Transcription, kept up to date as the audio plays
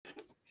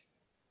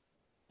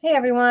Hey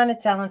everyone,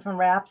 it's Ellen from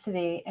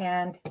Rhapsody,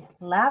 and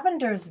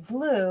Lavender's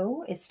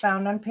Blue is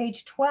found on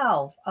page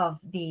 12 of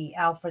the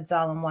Alfred's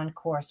All-in-One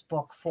Course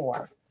Book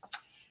 4.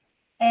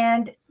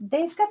 And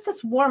they've got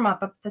this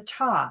warm-up up the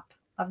top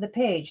of the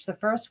page. The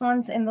first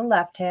one's in the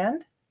left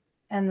hand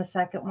and the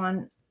second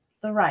one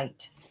the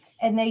right.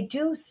 And they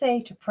do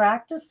say to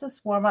practice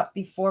this warm-up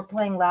before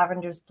playing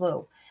Lavender's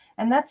Blue.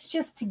 And that's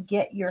just to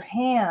get your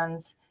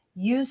hands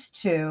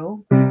used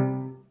to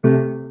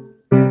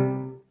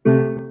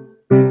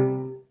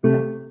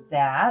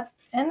that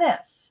and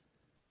this.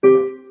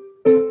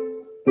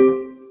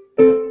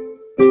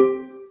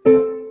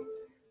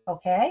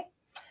 Okay,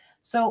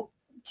 so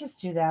just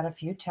do that a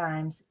few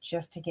times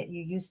just to get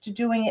you used to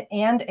doing it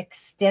and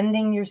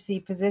extending your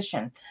C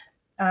position.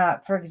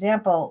 For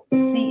example,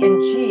 C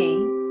and G,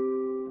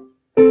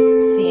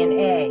 C and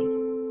A.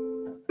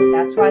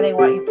 That's why they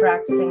want you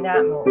practicing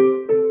that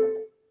move.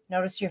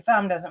 Notice your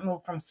thumb doesn't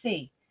move from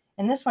C.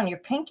 In this one, your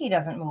pinky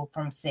doesn't move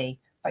from C,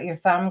 but your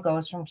thumb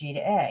goes from G to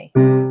A.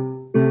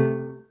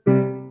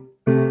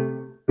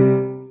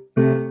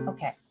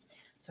 Okay,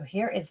 so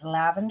here is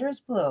Lavender's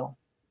Blue.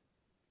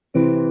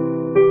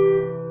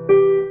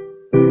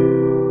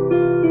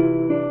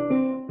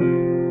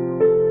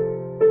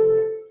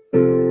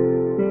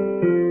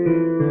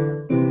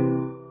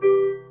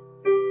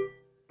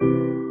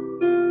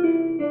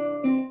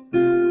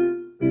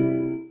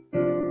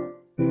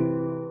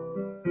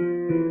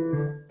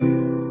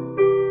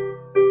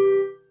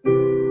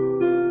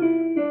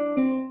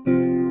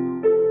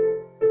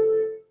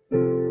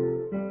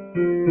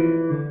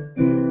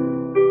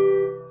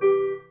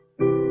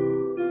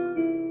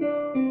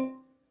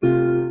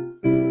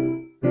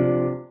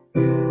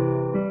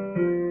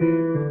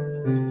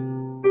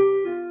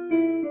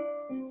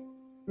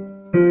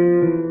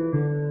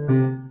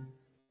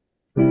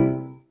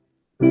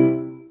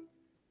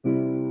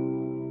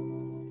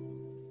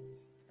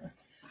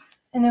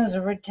 And there was a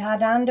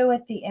ritardando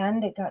at the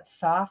end. It got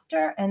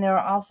softer. And there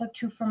are also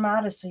two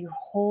fermatas. So you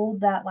hold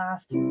that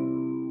last a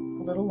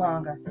little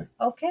longer.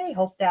 Okay,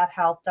 hope that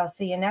helped. I'll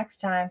see you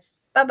next time.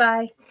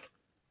 Bye-bye.